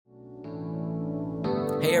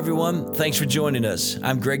Hey everyone, thanks for joining us.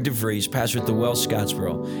 I'm Greg DeVries, pastor at the Well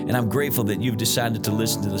Scottsboro, and I'm grateful that you've decided to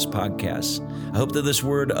listen to this podcast. I hope that this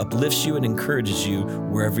word uplifts you and encourages you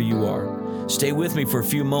wherever you are. Stay with me for a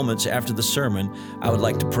few moments after the sermon. I would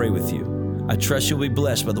like to pray with you. I trust you'll be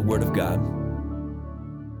blessed by the word of God.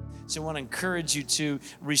 So I want to encourage you to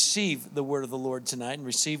receive the word of the Lord tonight and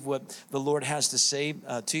receive what the Lord has to say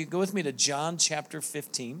to you. Go with me to John chapter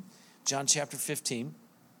 15. John chapter 15.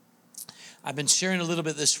 I've been sharing a little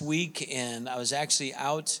bit this week, and I was actually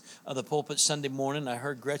out of the pulpit Sunday morning. I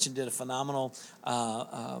heard Gretchen did a phenomenal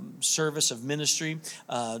service of ministry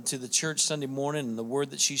to the church Sunday morning, and the word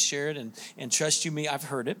that she shared, and trust you me, I've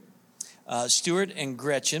heard it. Stuart and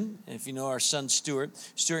Gretchen, if you know our son Stuart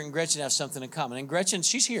and Gretchen have something in common. And Gretchen,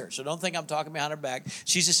 she's here, so don't think I'm talking behind her back.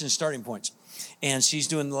 She's just in starting points, and she's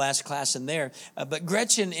doing the last class in there. But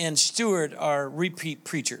Gretchen and Stuart are repeat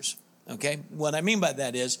preachers. Okay, what I mean by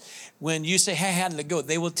that is when you say, hey, how did it go?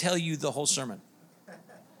 They will tell you the whole sermon.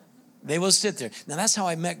 They will sit there. Now, that's how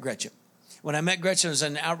I met Gretchen. When I met Gretchen, I was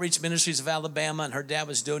in Outreach Ministries of Alabama, and her dad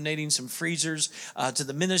was donating some freezers to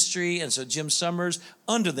the ministry. And so Jim Summers,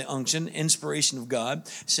 under the unction, inspiration of God,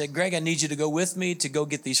 said, Greg, I need you to go with me to go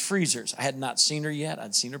get these freezers. I had not seen her yet.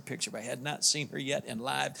 I'd seen her picture, but I had not seen her yet in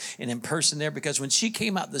live and in person there, because when she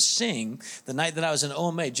came out to sing the night that I was in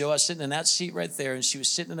OMA, Joe, I was sitting in that seat right there, and she was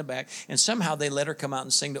sitting in the back, and somehow they let her come out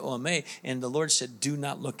and sing to OMA, and the Lord said, do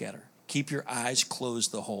not look at her. Keep your eyes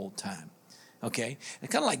closed the whole time. Okay,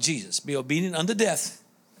 and kind of like Jesus, be obedient unto death,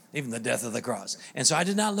 even the death of the cross. And so I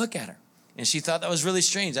did not look at her, and she thought that was really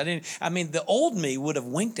strange. The old me would have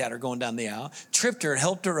winked at her going down the aisle, tripped her,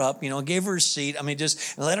 helped her up, gave her a seat.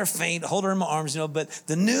 Just let her faint, hold her in my arms, But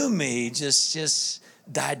the new me just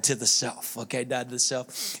died to the self.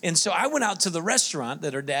 And so I went out to the restaurant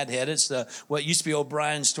that her dad had. It's what used to be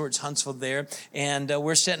O'Brien's towards Huntsville there. And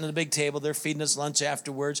we're sitting at a big table. They're feeding us lunch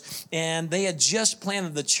afterwards. And they had just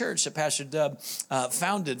planted the church that Pastor Dub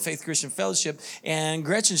founded, Faith Christian Fellowship. And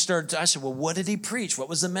Gretchen I said, well, what did he preach? What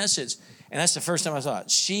was the message? And that's the first time I saw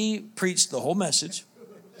it. She preached the whole message.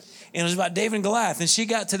 And it was about David and Goliath. And she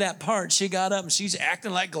got to that part. She got up and she's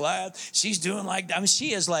acting like Goliath. She's doing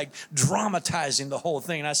she is like dramatizing the whole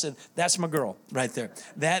thing. And I said, that's my girl right there.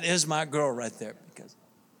 That is my girl right there.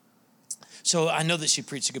 So I know that she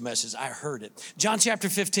preached a good message. I heard it. John chapter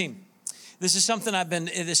 15. This is something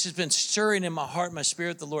this has been stirring in my heart, my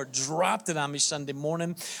spirit. The Lord dropped it on me Sunday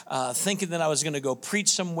morning, thinking that I was going to go preach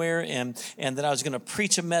somewhere and that I was going to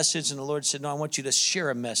preach a message. And the Lord said, no, I want you to share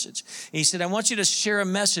a message. He said, I want you to share a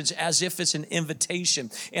message as if it's an invitation.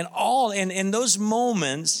 And in those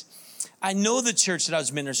moments, I know the church that I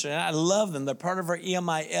was ministering, and I love them. They're part of our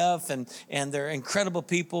EMIF, and they're incredible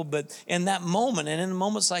people. But in that moment, and in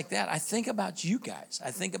moments like that, I think about you guys.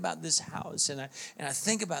 I think about this house, and I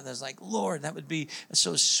think about this like, Lord, that would be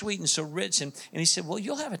so sweet and so rich. And he said, well,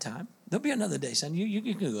 you'll have a time. There'll be another day, son. You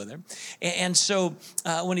can go there. And so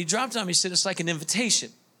when he dropped on me, he said, it's like an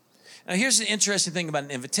invitation. Now, here's the interesting thing about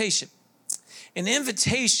an invitation. An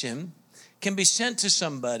invitation can be sent to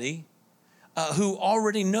somebody who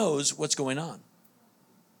already knows what's going on. Have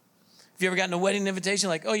you ever gotten a wedding invitation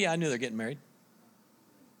like, oh yeah, I knew they're getting married,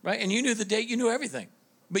 right? And you knew the date, you knew everything,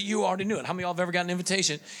 but you already knew it. How many of y'all have ever gotten an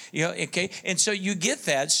invitation? Okay, and so you get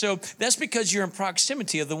that. So that's because you're in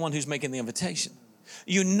proximity of the one who's making the invitation.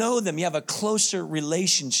 You know them, you have a closer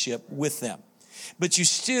relationship with them, but you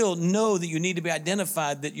still know that you need to be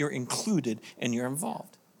identified that you're included and you're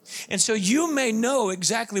involved. And so you may know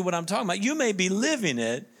exactly what I'm talking about. You may be living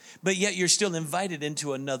it, but yet you're still invited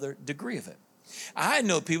into another degree of it. I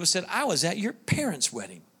know people said, I was at your parents'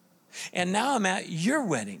 wedding, and now I'm at your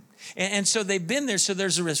wedding. And so they've been there, so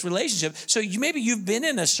there's this relationship. So maybe you've been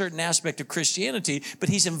in a certain aspect of Christianity, but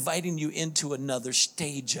he's inviting you into another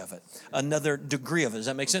stage of it, another degree of it. Does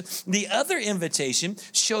that make sense? The other invitation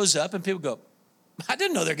shows up, and people go, I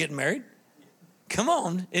didn't know they're getting married. Come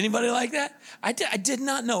on, anybody like that? I did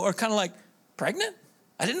not know. Or kind of like, pregnant?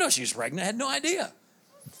 I didn't know she was pregnant. I had no idea.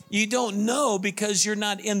 You don't know because you're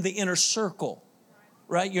not in the inner circle,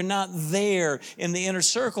 right? You're not there in the inner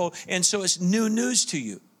circle, and so it's new news to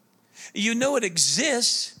you. You know it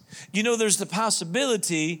exists. You know there's the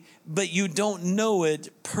possibility, but you don't know it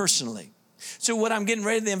personally. So what I'm getting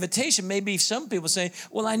ready to the invitation, maybe some people say,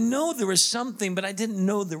 well, I know there was something, but I didn't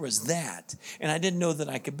know there was that, and I didn't know that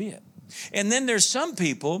I could be it. And then there's some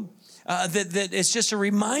people that it's just a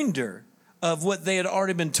reminder of what they had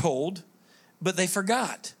already been told, but they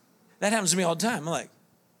forgot. That happens to me all the time. I'm like,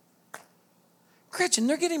 Gretchen,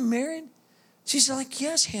 they're getting married? She's like,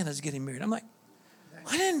 yes, Hannah's getting married. I'm like,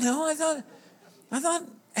 I didn't know. I thought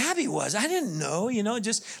Abby was. I didn't know,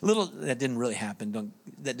 just little, that didn't really happen.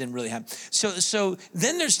 That didn't really happen. So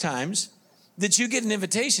then there's times that you get an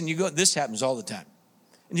invitation, you go, this happens all the time.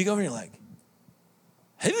 And you go over and you're like,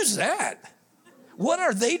 who's that? What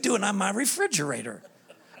are they doing on my refrigerator?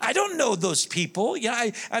 I don't know those people.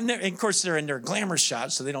 I've never, and of course they're in their glamour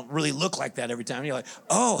shots, so they don't really look like that every time. You're like,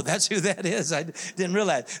 oh, that's who that is. I didn't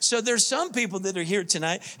realize. So there's some people that are here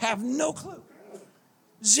tonight have no clue,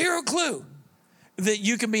 zero clue that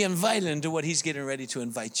you can be invited into what he's getting ready to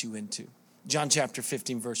invite you into. John chapter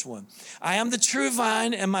 15, verse 1. I am the true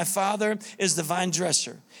vine, and my Father is the vine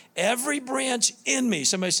dresser. Every branch in me,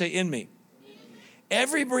 somebody say in me.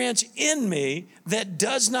 Every branch in me that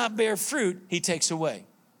does not bear fruit, he takes away.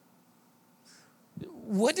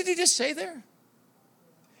 What did he just say there?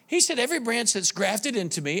 He said, every branch that's grafted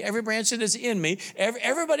into me, every branch that is in me,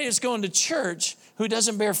 everybody that's going to church who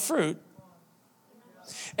doesn't bear fruit,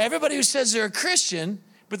 everybody who says they're a Christian,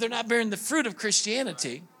 but they're not bearing the fruit of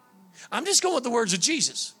Christianity. I'm just going with the words of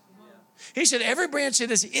Jesus. He said, every branch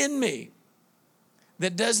that is in me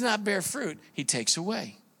that does not bear fruit, he takes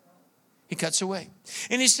away. He cuts away.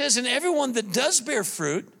 And he says, and everyone that does bear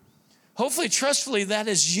fruit, hopefully, trustfully, that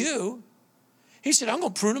is you. He said, I'm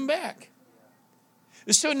going to prune them back.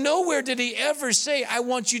 So nowhere did he ever say, I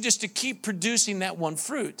want you just to keep producing that one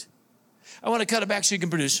fruit. I want to cut it back so you can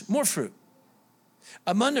produce more fruit,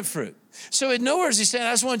 abundant fruit. So in nowhere is he saying,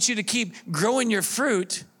 I just want you to keep growing your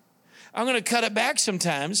fruit. I'm going to cut it back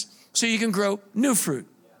sometimes so you can grow new fruit.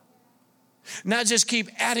 Not just keep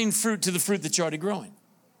adding fruit to the fruit that you're already growing.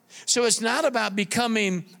 So it's not about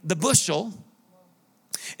becoming the bushel.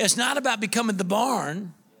 It's not about becoming the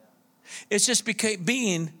barn. It's just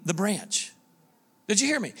being the branch. Did you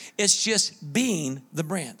hear me? It's just being the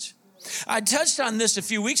branch. I touched on this a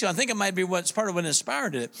few weeks ago. I think it might be what's part of what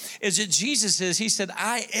inspired it, is that Jesus he said,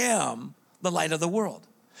 I am the light of the world.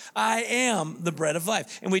 I am the bread of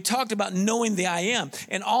life. And we talked about knowing the I am.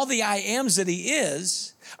 And all the I ams that he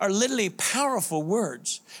is are literally powerful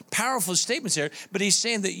words, powerful statements here. But he's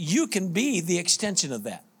saying that you can be the extension of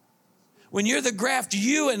that. When you're the graft,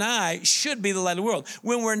 you and I should be the light of the world.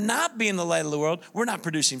 When we're not being the light of the world, we're not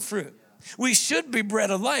producing fruit. We should be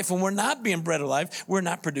bread of life. When we're not being bread of life, we're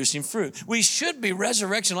not producing fruit. We should be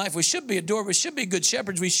resurrection life. We should be a door. We should be good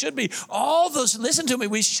shepherds. We should be all those, listen to me,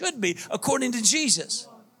 we should be according to Jesus.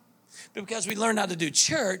 But because we learn how to do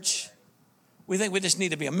church, we think we just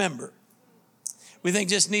need to be a member. We think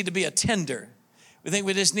just need to be a tender. We think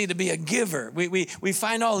we just need to be a giver. We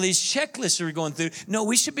find all these checklists that we're going through. No,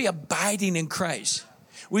 we should be abiding in Christ.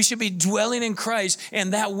 We should be dwelling in Christ,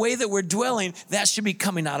 and that way that we're dwelling, that should be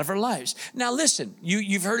coming out of our lives. Now listen,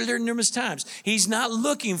 you've heard it numerous times. He's not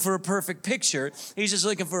looking for a perfect picture. He's just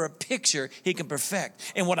looking for a picture he can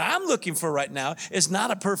perfect. And what I'm looking for right now is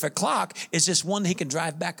not a perfect clock. It's just one he can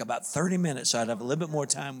drive back about 30 minutes so I'd have a little bit more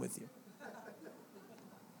time with you.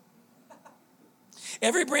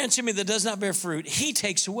 Every branch in me that does not bear fruit, he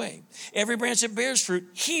takes away. Every branch that bears fruit,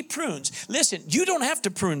 he prunes. Listen, you don't have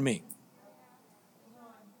to prune me.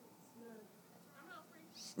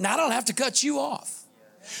 Now, I don't have to cut you off.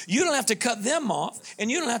 You don't have to cut them off, and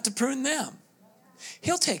you don't have to prune them.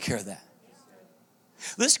 He'll take care of that.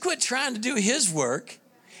 Let's quit trying to do his work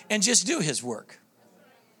and just do his work.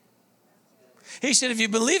 He said, if you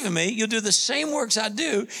believe in me, you'll do the same works I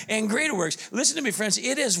do and greater works. Listen to me, friends.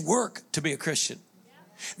 It is work to be a Christian.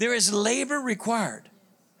 There is labor required.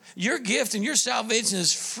 Your gift and your salvation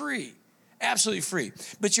is free, absolutely free.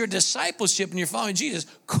 But your discipleship and your following Jesus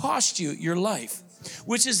cost you your life,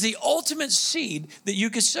 which is the ultimate seed that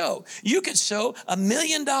you could sow. You could sow $1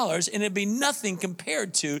 million and it'd be nothing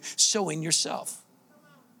compared to sowing yourself.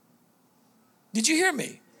 Did you hear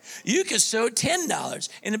me? You could sow $10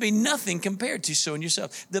 and it'd be nothing compared to sowing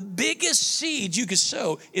yourself. The biggest seed you could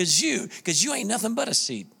sow is you, because you ain't nothing but a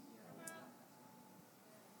seed.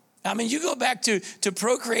 I mean, you go back to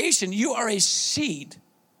procreation, you are a seed.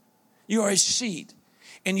 You are a seed.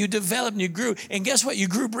 And you developed and you grew. And guess what? You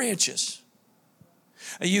grew branches.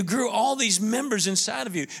 You grew all these members inside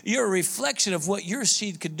of you. You're a reflection of what your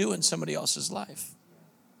seed could do in somebody else's life.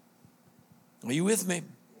 Are you with me?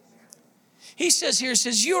 He says here,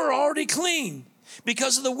 you are already clean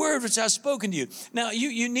because of the word which I've spoken to you. Now,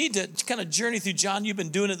 you need to kind of journey through John. You've been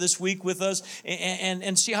doing it this week with us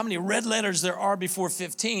and see how many red letters there are before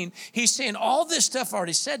 15. He's saying all this stuff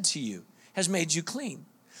already said to you has made you clean.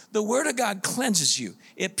 The word of God cleanses you.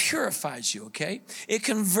 It purifies you, okay? It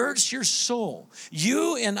converts your soul.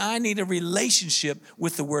 You and I need a relationship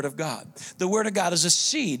with the word of God. The word of God is a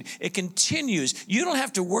seed. It continues. You don't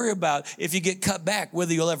have to worry about if you get cut back,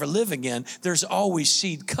 whether you'll ever live again. There's always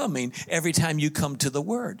seed coming every time you come to the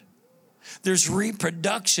word. There's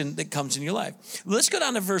reproduction that comes in your life. Let's go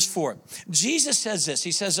down to verse 4. Jesus says this.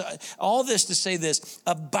 He says all this to say this: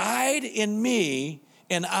 abide in me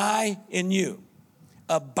and I in you.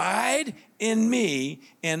 Abide in me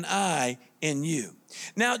and I in you.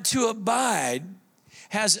 Now, to abide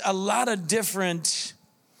has a lot of different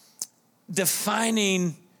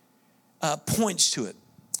defining points to it.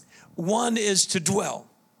 One is to dwell.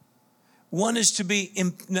 One is to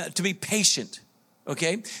be patient.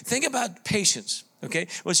 Okay? Think about patience. Okay?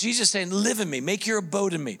 Well, Jesus saying, live in me, make your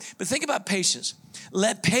abode in me. But think about patience.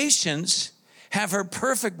 Let patience have her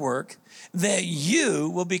perfect work, that you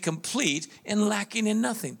will be complete and lacking in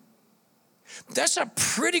nothing. That's a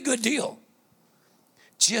pretty good deal.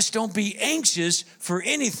 Just don't be anxious for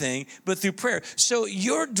anything, but through prayer. So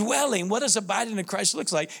your dwelling, what does abiding in Christ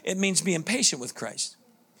look like? It means being patient with Christ.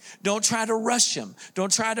 Don't try to rush him.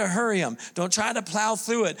 Don't try to hurry him. Don't try to plow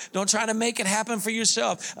through it. Don't try to make it happen for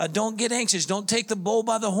yourself. Don't get anxious. Don't take the bull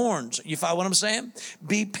by the horns. You follow what I'm saying?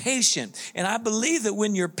 Be patient. And I believe that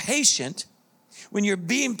when you're patient, when you're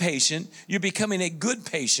being patient, you're becoming a good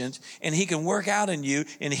patient, and he can work out in you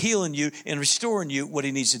and heal in you and restore in you what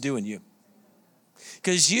he needs to do in you.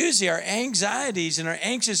 Because usually our anxieties and our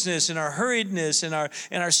anxiousness and our hurriedness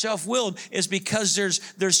and our self-willed is because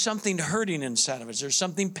there's something hurting inside of us. There's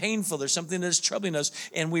something painful. There's something that's troubling us,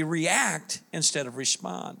 and we react instead of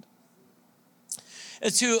respond.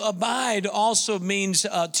 To abide also means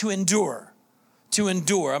to endure. To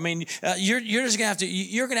endure. I mean, you're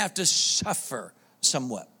gonna have to suffer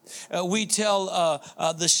somewhat. We tell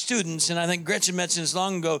the students, and I think Gretchen mentioned this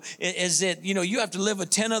long ago, is that, you have to live with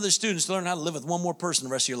 10 other students to learn how to live with one more person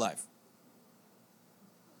the rest of your life.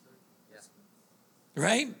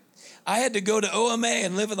 Right? I had to go to OMA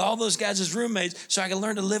and live with all those guys as roommates so I could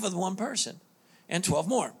learn to live with one person and 12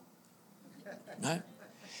 more. Right?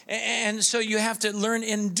 And so you have to learn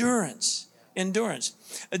endurance. Endurance.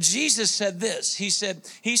 Jesus said this. He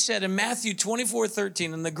said in Matthew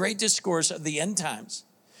 24:13, in the great discourse of the end times,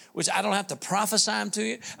 which I don't have to prophesy them to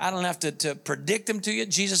you. I don't have to predict them to you.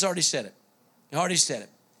 Jesus already said it. He already said it.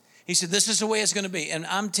 He said, this is the way it's going to be. And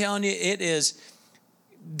I'm telling you, it is,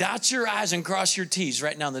 dot your I's and cross your T's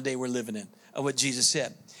right now in the day we're living in, of what Jesus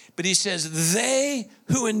said. But he says, they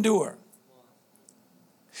who endure.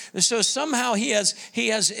 So somehow he has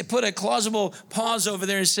put a clausable pause over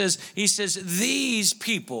there and he says, these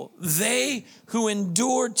people, they who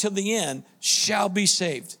endure till the end shall be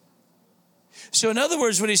saved. So in other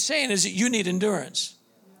words, what he's saying is that you need endurance.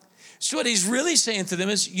 So what he's really saying to them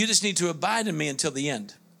is you just need to abide in me until the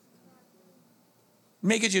end.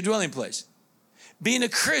 Make it your dwelling place. Being a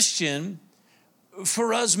Christian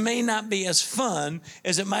for us may not be as fun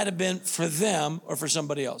as it might have been for them or for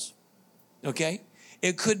somebody else. Okay?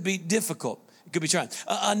 It could be difficult. It could be trying.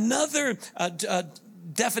 Another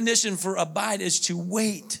definition for abide is to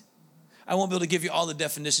wait. I won't be able to give you all the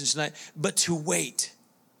definitions tonight, but to wait.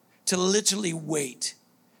 To literally wait.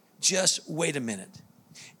 Just wait a minute.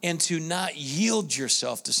 And to not yield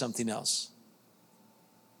yourself to something else.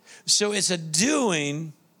 So it's a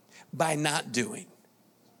doing by not doing.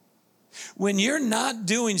 When you're not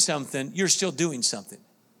doing something, you're still doing something.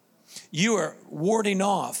 You are warding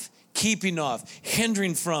off, keeping off,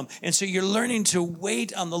 hindering from. And so you're learning to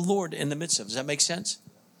wait on the Lord in the midst of it. Does that make sense?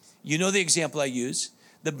 You know the example I use.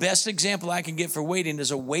 The best example I can get for waiting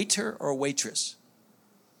is a waiter or a waitress.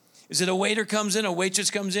 Is it a waiter comes in, a waitress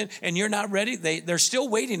comes in, and you're not ready? They're still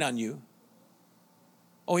waiting on you.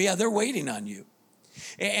 Oh, yeah, they're waiting on you.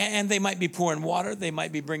 And they might be pouring water. They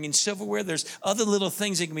might be bringing silverware. There's other little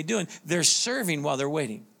things they can be doing. They're serving while they're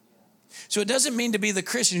waiting. So it doesn't mean to be the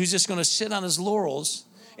Christian who's just going to sit on his laurels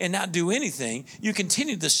and not do anything. You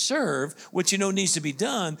continue to serve what you know needs to be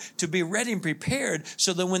done, to be ready and prepared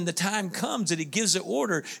so that when the time comes that he gives the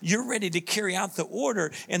order, you're ready to carry out the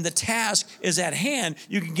order and the task is at hand.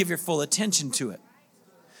 You can give your full attention to it.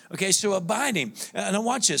 Okay, so abiding. And now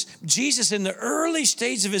watch this. Jesus, in the early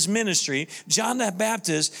stage of his ministry, John the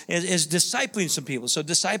Baptist is discipling some people. So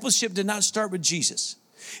discipleship did not start with Jesus.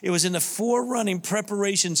 It was in the forerunning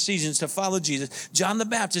preparation seasons to follow Jesus. John the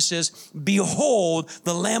Baptist says, behold,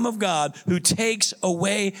 the Lamb of God who takes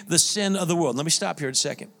away the sin of the world. Let me stop here a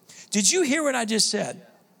second. Did you hear what I just said?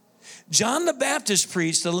 John the Baptist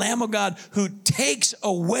preached the Lamb of God who takes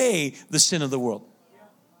away the sin of the world.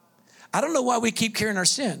 I don't know why we keep carrying our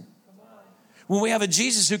sin when we have a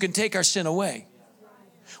Jesus who can take our sin away.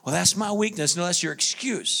 Well, that's my weakness. No, that's your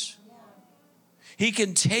excuse. He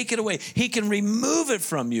can take it away. He can remove it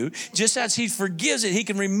from you. Just as he forgives it, he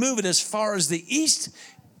can remove it as far as the east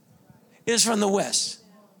is from the west.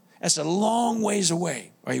 That's a long ways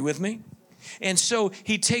away. Are you with me? And so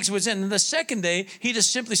he takes what's in. And the second day, he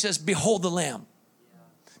just simply says, behold the Lamb.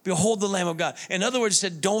 Behold the Lamb of God. In other words, he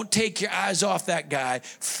said, don't take your eyes off that guy.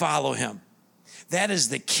 Follow him. That is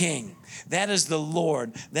the King. That is the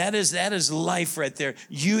Lord. That is life right there.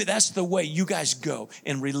 That's the way you guys go,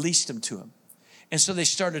 and released him to him. And so they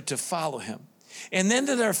started to follow him. And then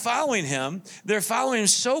that they're following him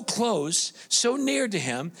so close, so near to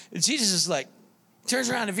him. Jesus is like, turns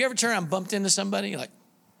around. Have you ever turned around and bumped into somebody? You're like,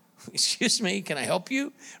 excuse me, can I help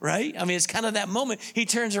you? Right? I mean, it's kind of that moment. He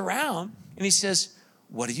turns around and he says,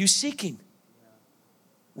 what are you seeking?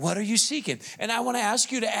 What are you seeking? And I want to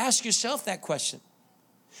ask you to ask yourself that question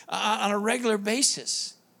on a regular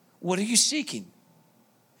basis. What are you seeking?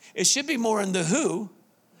 It should be more in the who,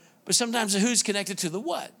 but sometimes the who's connected to the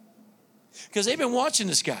what. Because they've been watching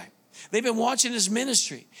this guy. They've been watching his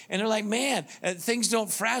ministry. And they're like, man, things don't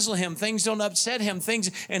frazzle him. Things don't upset him.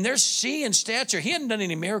 And they're seeing stature. He hadn't done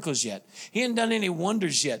any miracles yet. He hadn't done any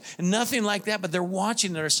wonders yet. Nothing like that. But they're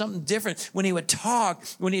watching. There's something different. When he would talk,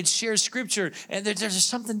 when he'd share scripture, and there's just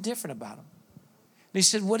something different about him. And he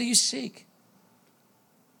said, what do you seek?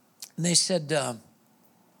 And they said,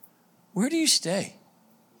 where do you stay?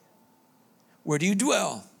 Where do you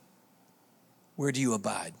dwell? Where do you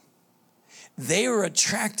abide? They were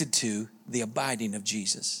attracted to the abiding of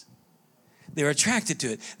Jesus. They were attracted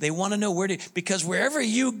to it. They want to know because wherever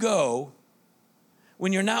you go,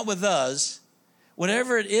 when you're not with us,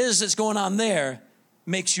 whatever it is that's going on there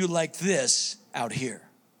makes you like this out here.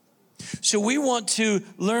 So we want to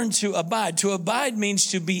learn to abide. To abide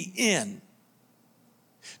means to be in.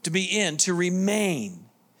 To be in, to remain,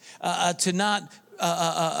 to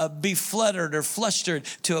not be fluttered or flustered,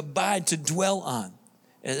 to abide, to dwell on.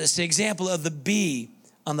 It's the example of the bee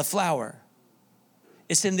on the flower.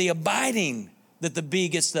 It's in the abiding that the bee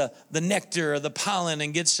gets the nectar or the pollen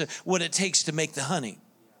and gets what it takes to make the honey.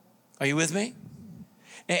 Are you with me?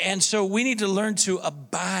 And so we need to learn to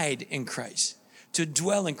abide in Christ, to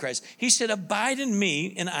dwell in Christ. He said, abide in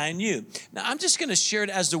me and I in you. Now, I'm just going to share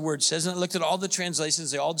it as the word says, and I looked at all the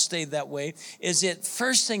translations. They all stayed that way. Is it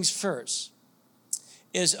first things first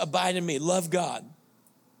is abide in me, love God.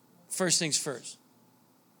 First things first.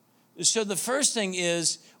 So the first thing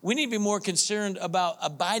is we need to be more concerned about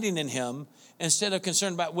abiding in him instead of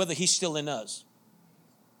concerned about whether he's still in us.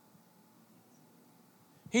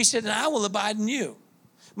 He said, and I will abide in you.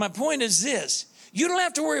 My point is this. You don't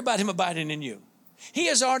have to worry about him abiding in you. He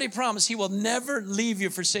has already promised he will never leave you,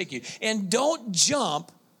 forsake you. And don't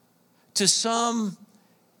jump to some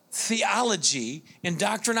theology and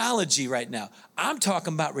doctrinology right now. I'm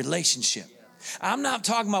talking about relationship. I'm not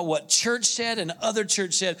talking about what church said and other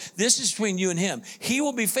church said. This is between you and him. He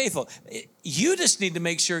will be faithful. You just need to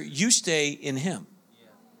make sure you stay in him.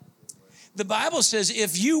 The Bible says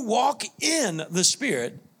if you walk in the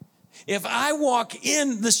Spirit, if I walk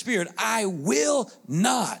in the Spirit, I will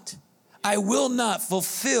not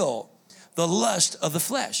fulfill the lust of the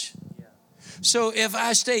flesh. So if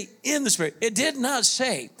I stay in the Spirit, it did not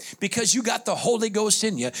say because you got the Holy Ghost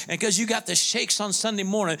in you and because you got the shakes on Sunday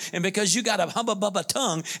morning and because you got a hubba-bubba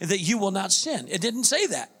tongue that you will not sin. It didn't say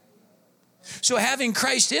that. So having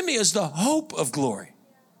Christ in me is the hope of glory.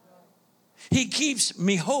 He keeps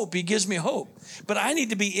me hope. He gives me hope. But I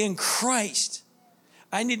need to be in Christ.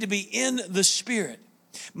 I need to be in the Spirit.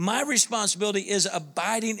 My responsibility is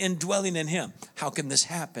abiding and dwelling in him. How can this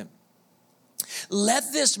happen?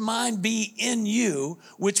 Let this mind be in you,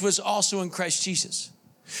 which was also in Christ Jesus.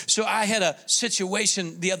 So I had a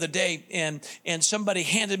situation the other day and somebody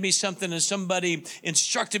handed me something and somebody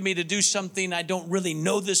instructed me to do something. I don't really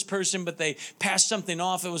know this person, but they passed something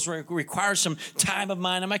off. It was requires some time of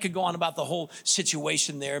mine. I could go on about the whole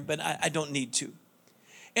situation there, but I don't need to.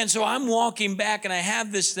 And so I'm walking back and I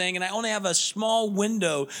have this thing and I only have a small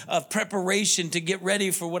window of preparation to get ready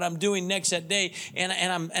for what I'm doing next that day. And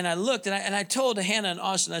I looked and I told Hannah and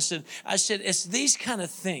Austin, I said, it's these kind of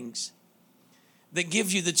things that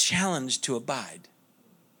give you the challenge to abide.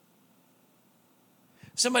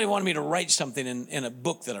 Somebody wanted me to write something in a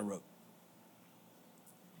book that I wrote.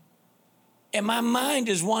 And my mind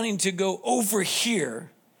is wanting to go over here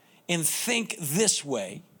and think this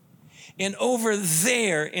way. And over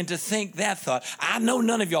there and to think that thought. I know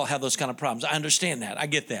none of y'all have those kind of problems. I understand that. I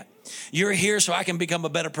get that. You're here so I can become a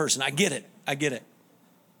better person. I get it.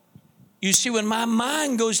 You see, when my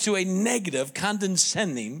mind goes to a negative,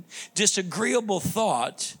 condescending, disagreeable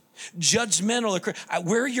thought, judgmental,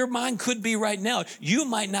 where your mind could be right now, you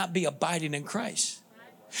might not be abiding in Christ.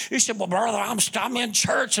 You said, well, brother, I'm in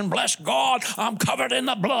church and bless God, I'm covered in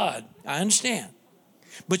the blood. I understand.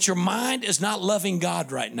 But your mind is not loving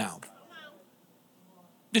God right now.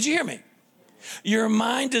 Did you hear me? Your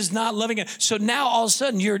mind is not loving it. So now all of a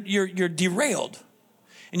sudden you're derailed.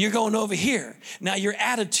 And you're going over here. Now your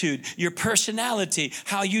attitude, your personality,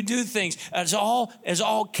 how you do things is all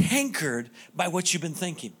cankered by what you've been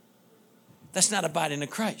thinking. That's not abiding in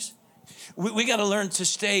Christ. We got to learn to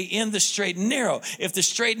stay in the straight and narrow. If the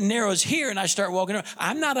straight and narrow is here and I start walking around,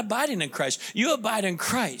 I'm not abiding in Christ. You abide in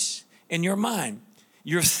Christ in your mind.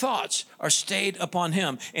 Your thoughts are stayed upon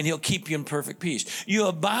him, and he'll keep you in perfect peace. You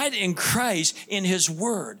abide in Christ in his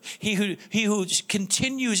word. He who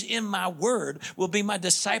continues in my word will be my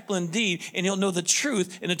disciple indeed, and he'll know the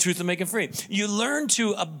truth, and the truth will make him free. You learn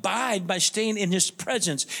to abide by staying in his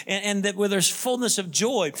presence, and that where there's fullness of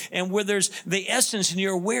joy, and where there's the essence, and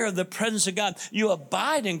you're aware of the presence of God, you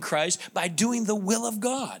abide in Christ by doing the will of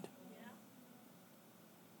God,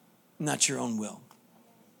 not your own will.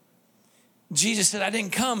 Jesus said, I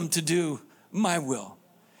didn't come to do my will,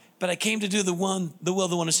 but I came to do the will of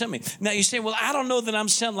the one who sent me. Now you say, well, I don't know that I'm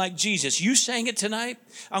sent like Jesus. You sang it tonight.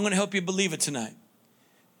 I'm going to help you believe it tonight.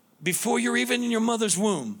 Before you're even in your mother's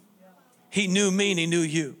womb, he knew me and he knew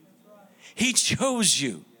you. He chose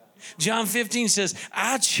you. John 15 says,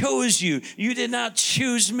 I chose you. You did not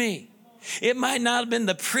choose me. It might not have been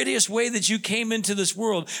the prettiest way that you came into this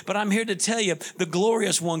world, but I'm here to tell you, the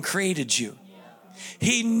glorious one created you.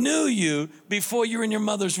 He knew you before you were in your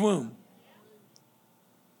mother's womb.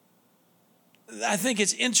 I think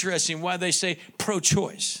it's interesting why they say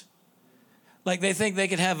pro-choice. Like they think they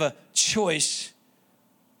could have a choice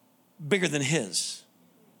bigger than his.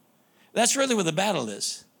 That's really where the battle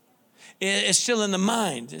is. It's still in the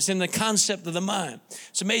mind. It's in the concept of the mind.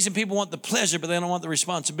 It's amazing people want the pleasure, but they don't want the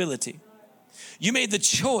responsibility. You made the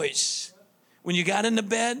choice when you got into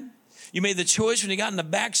bed. You made the choice when you got in the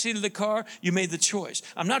back seat of the car. You made the choice.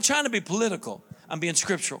 I'm not trying to be political. I'm being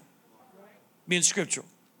scriptural. Being scriptural.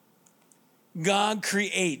 God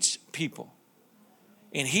creates people.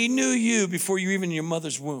 And he knew you before you were even in your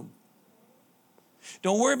mother's womb.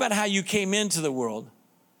 Don't worry about how you came into the world.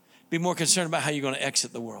 Be more concerned about how you're going to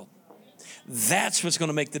exit the world. That's what's going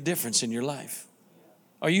to make the difference in your life.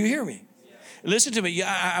 Are you hearing me? Listen to me.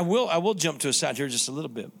 Yeah, I will jump to a side here just a little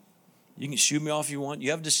bit. You can shoot me off if you want.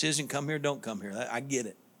 You have a decision. Come here, don't come here. I get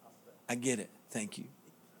it. I get it. Thank you.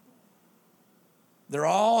 They're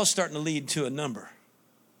all starting to lead to a number.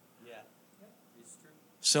 Yeah, it's true.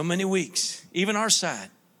 So many weeks. Even our side.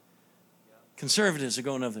 Conservatives are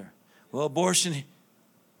going over there. Well, abortion.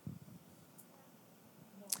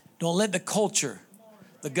 Don't let the culture,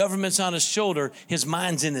 the government's on his shoulder, his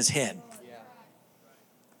mind's in his head.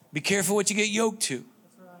 Be careful what you get yoked to.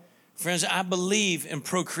 Friends, I believe in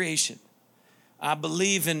procreation. I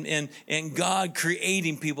believe in God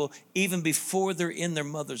creating people even before they're in their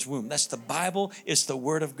mother's womb. That's the Bible. It's the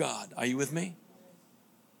Word of God. Are you with me?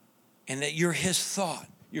 And that you're his thought.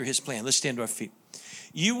 You're his plan. Let's stand to our feet.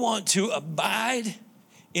 You want to abide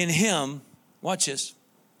in him. Watch this.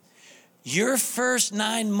 Your first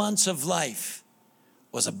 9 months of life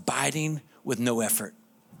was abiding with no effort.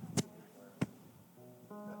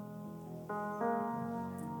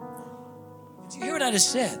 Did you hear what I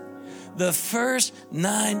just said? The first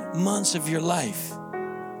 9 months of your life.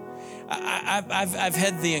 I've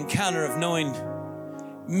had the encounter of knowing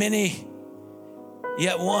many,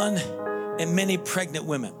 yet one, and many pregnant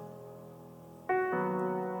women.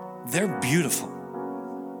 They're beautiful.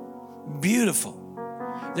 Beautiful.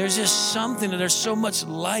 There's just something, there's so much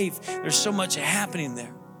life, there's so much happening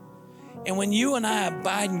there. And when you and I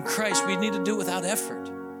abide in Christ, we need to do it without effort.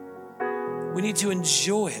 We need to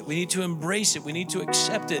enjoy it. We need to embrace it. We need to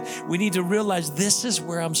accept it. We need to realize this is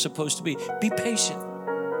where I'm supposed to be. Be patient.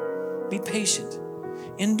 Be patient.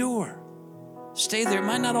 Endure. Stay there. It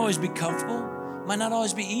might not always be comfortable. It might not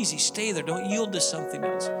always be easy. Stay there. Don't yield to something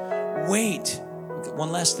else. Wait. Okay,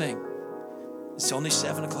 one last thing. It's only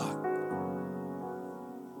 7 o'clock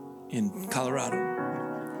in Colorado.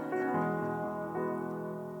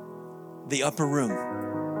 The upper room.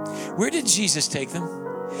 Where did Jesus take them?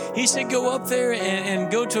 He said, go up there and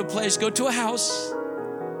go to a place, go to a house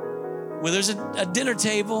where there's a dinner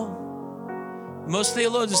table. Most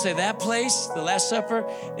theologians say that place, the Last Supper,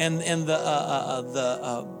 and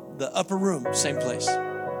the upper room, same place.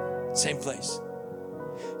 Same place.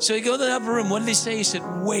 So you go to the upper room. What did he say? He said,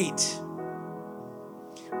 wait.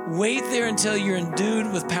 Wait there until you're endued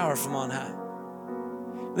with power from on high.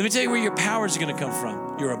 Let me tell you where your power is going to come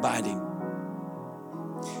from. Your abiding.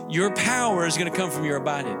 Your power is going to come from your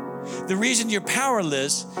abiding. The reason you're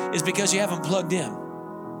powerless is because you haven't plugged in.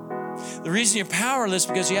 The reason you're powerless is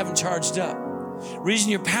because you haven't charged up. Reason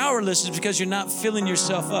you're powerless is because you're not filling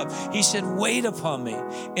yourself up. He said, wait upon me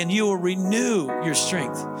and you will renew your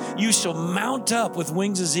strength. You shall mount up with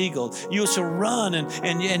wings as eagles. You shall run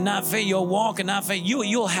and not faint. You'll walk and not faint.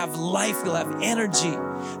 You'll have life. You'll have energy.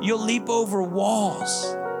 You'll leap over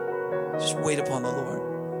walls. Just wait upon the Lord.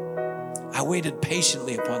 I waited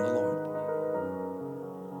patiently upon the Lord.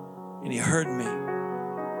 And he heard me.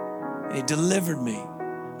 And he delivered me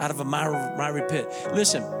out of a miry pit.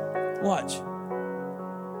 Listen, watch.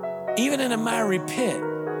 Even in a miry pit,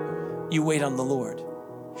 you wait on the Lord.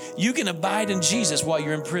 You can abide in Jesus while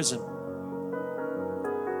you're in prison.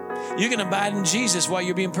 You can abide in Jesus while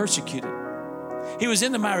you're being persecuted. He was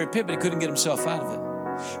in the miry pit, but he couldn't get himself out of it.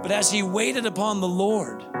 But as he waited upon the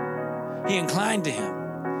Lord, he inclined to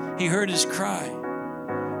him. He heard his cry,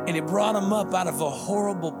 and it brought him up out of a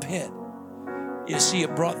horrible pit. You see,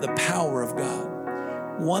 it brought the power of God.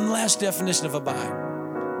 One last definition of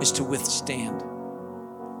abide is to withstand.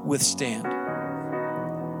 Withstand.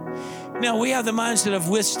 Now, we have the mindset of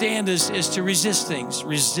withstand is to resist things.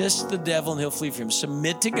 Resist the devil and he'll flee from you.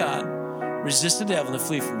 Submit to God, resist the devil and he'll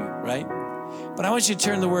flee from you, right? But I want you to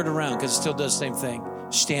turn the word around because it still does the same thing.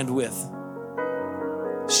 Stand with.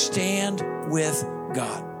 Stand with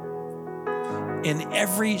God. In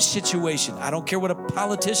every situation. I don't care what a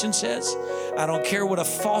politician says. I don't care what a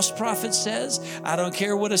false prophet says. I don't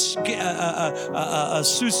care what a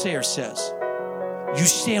soothsayer says. You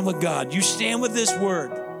stand with God. You stand with this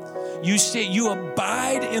word. You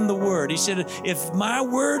abide in the word. He said, if my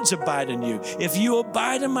words abide in you, if you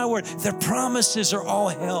abide in my word, the promises are all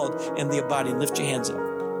held in the abiding. Lift your hands up.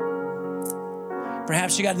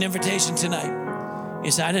 Perhaps you got an invitation tonight. You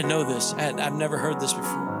say, I didn't know this. I've never heard this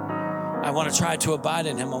before. I want to try to abide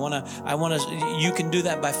in him. You can do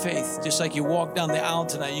that by faith. Just like you walk down the aisle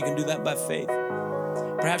tonight, you can do that by faith.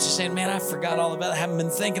 Perhaps you're saying, man, I forgot all about it. I haven't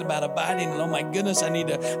been thinking about abiding. And oh my goodness, I need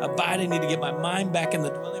to abide. I need to get my mind back in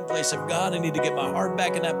the dwelling place of God. I need to get my heart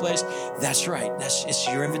back in that place. That's right. It's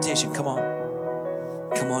your invitation. Come on.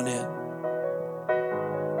 Come on in.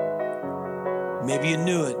 Maybe you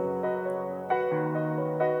knew it.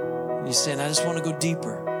 And you're saying, I just want to go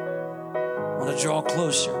deeper. I want to draw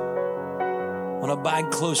closer. I want to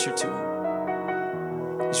abide closer to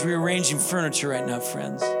him. He's rearranging furniture right now,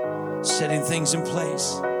 friends. Setting things in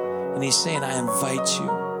place. And he's saying, I invite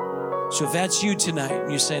you. So if that's you tonight, and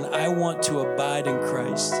you're saying, I want to abide in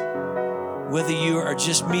Christ, whether you are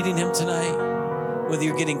just meeting him tonight, whether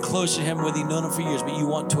you're getting closer to him, whether you've known him for years, but you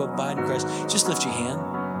want to abide in Christ, just lift your hand.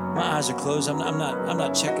 My eyes are closed. I'm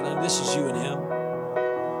not checking on. This is you and him.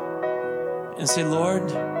 And say, Lord,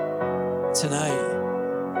 tonight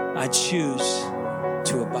I choose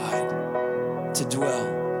to abide, to dwell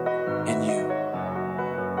in you.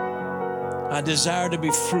 I desire to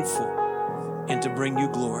be fruitful and to bring you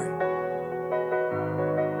glory.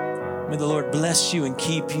 May the Lord bless you and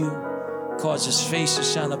keep you, cause his face to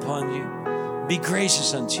shine upon you, be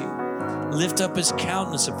gracious unto you, lift up his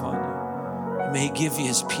countenance upon you, and may he give you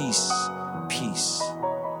his peace.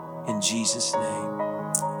 In Jesus' name,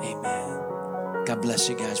 amen. God bless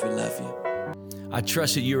you guys. We love you. I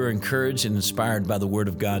trust that you are encouraged and inspired by the word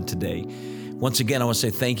of God today. Once again, I want to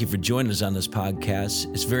say thank you for joining us on this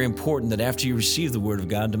podcast. It's very important that after you receive the Word of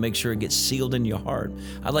God, to make sure it gets sealed in your heart.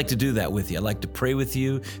 I'd like to do that with you. I'd like to pray with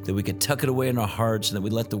you that we could tuck it away in our hearts and that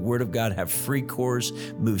we let the Word of God have free course,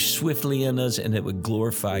 move swiftly in us, and it would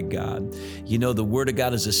glorify God. You know, the Word of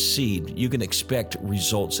God is a seed. You can expect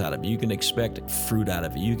results out of it. You can expect fruit out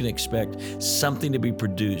of it. You can expect something to be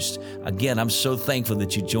produced. Again, I'm so thankful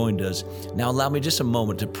that you joined us. Now, allow me just a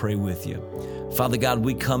moment to pray with you. Father God,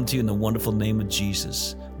 we come to you in the wonderful name of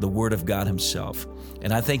Jesus, the Word of God himself.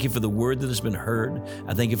 And I thank you for the word that has been heard.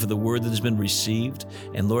 I thank you for the word that has been received.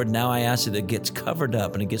 And Lord, now I ask that it gets covered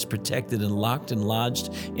up and it gets protected and locked and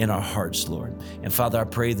lodged in our hearts, Lord. And Father, I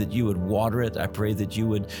pray that you would water it. I pray that you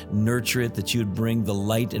would nurture it, that you would bring the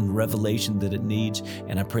light and revelation that it needs.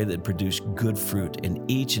 And I pray that it produce good fruit in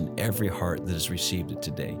each and every heart that has received it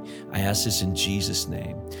today. I ask this in Jesus'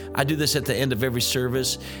 name. I do this at the end of every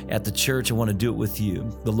service at the church. I want to do it with you.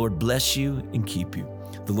 The Lord bless you and keep you.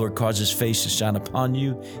 The Lord cause his face to shine upon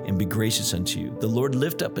you and be gracious unto you. The Lord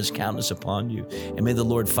lift up his countenance upon you, and may the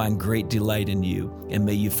Lord find great delight in you, and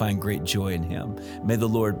may you find great joy in him. May the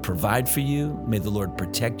Lord provide for you, may the Lord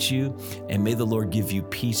protect you, and may the Lord give you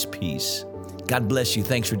peace. God bless you.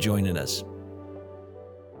 Thanks for joining us.